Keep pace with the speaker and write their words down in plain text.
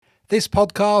This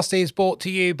podcast is brought to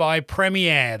you by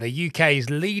Premier, the UK's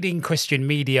leading Christian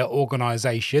media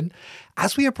organisation.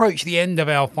 As we approach the end of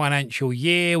our financial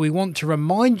year, we want to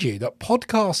remind you that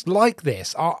podcasts like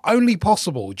this are only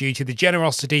possible due to the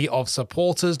generosity of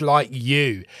supporters like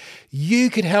you. You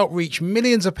could help reach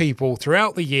millions of people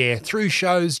throughout the year through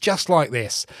shows just like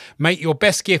this. Make your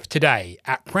best gift today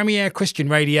at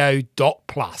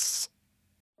premierchristianradio.plus.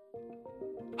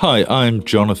 Hi, I'm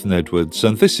Jonathan Edwards,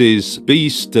 and this is Be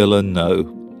Still and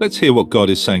Know. Let's hear what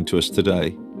God is saying to us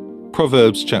today.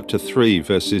 Proverbs chapter 3,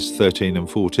 verses 13 and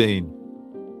 14.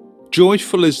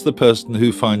 Joyful is the person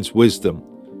who finds wisdom,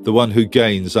 the one who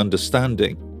gains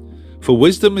understanding. For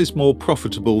wisdom is more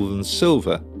profitable than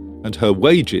silver, and her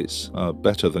wages are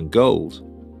better than gold.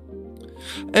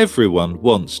 Everyone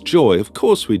wants joy, of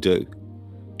course we do.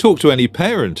 Talk to any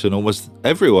parent and almost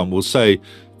everyone will say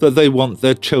that they want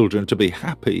their children to be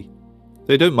happy.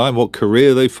 They don't mind what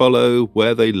career they follow,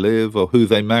 where they live, or who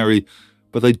they marry,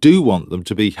 but they do want them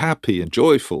to be happy and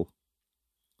joyful.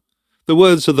 The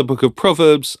words of the book of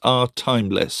Proverbs are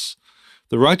timeless.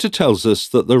 The writer tells us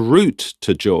that the route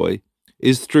to joy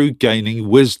is through gaining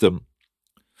wisdom.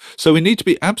 So we need to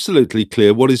be absolutely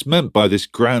clear what is meant by this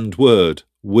grand word,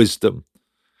 wisdom.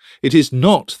 It is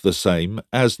not the same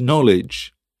as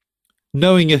knowledge.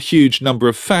 Knowing a huge number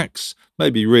of facts may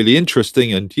be really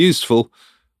interesting and useful,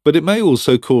 but it may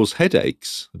also cause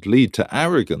headaches and lead to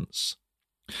arrogance.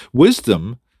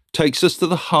 Wisdom takes us to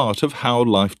the heart of how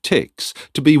life ticks.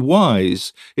 To be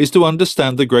wise is to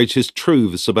understand the greatest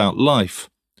truths about life.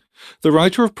 The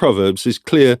writer of Proverbs is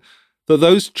clear that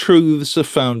those truths are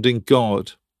found in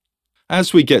God.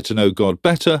 As we get to know God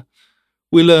better,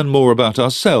 we learn more about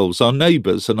ourselves, our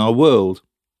neighbours, and our world.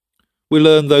 We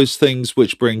learn those things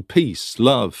which bring peace,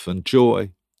 love, and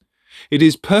joy. It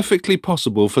is perfectly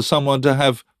possible for someone to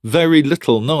have very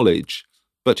little knowledge,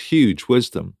 but huge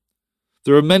wisdom.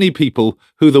 There are many people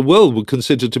who the world would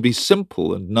consider to be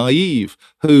simple and naive,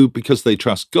 who, because they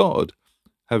trust God,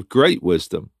 have great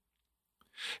wisdom.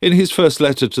 In his first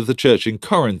letter to the church in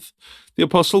Corinth, the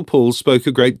Apostle Paul spoke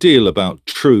a great deal about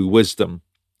true wisdom.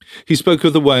 He spoke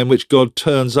of the way in which God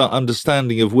turns our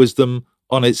understanding of wisdom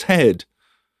on its head.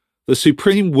 The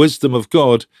supreme wisdom of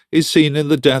God is seen in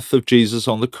the death of Jesus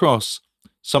on the cross,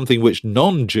 something which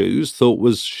non-Jews thought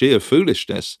was sheer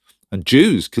foolishness, and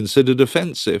Jews considered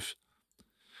offensive.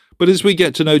 But as we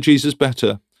get to know Jesus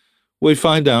better, we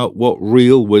find out what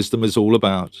real wisdom is all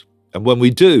about. And when we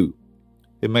do,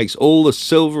 it makes all the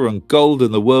silver and gold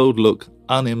in the world look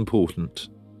unimportant.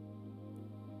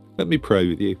 Let me pray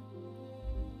with you.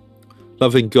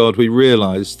 Loving God, we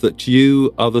realize that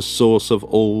you are the source of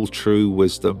all true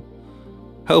wisdom.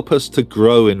 Help us to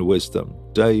grow in wisdom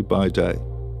day by day.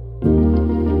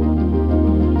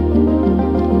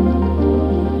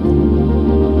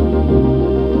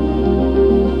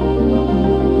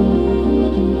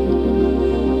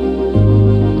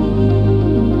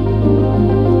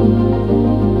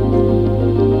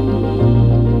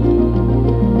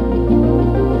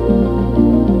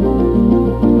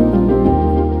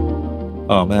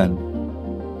 Amen.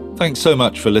 Thanks so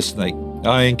much for listening.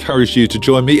 I encourage you to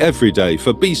join me every day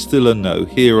for Be Still and Know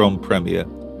here on Premier.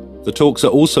 The talks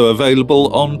are also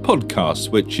available on podcasts,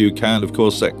 which you can, of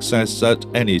course, access at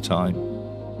any time.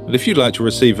 And if you'd like to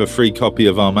receive a free copy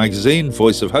of our magazine,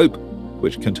 Voice of Hope,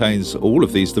 which contains all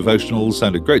of these devotionals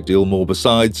and a great deal more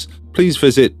besides, please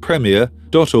visit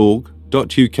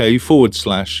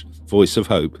premier.org.uk/Voice of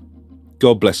Hope.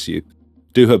 God bless you.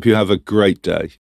 Do hope you have a great day.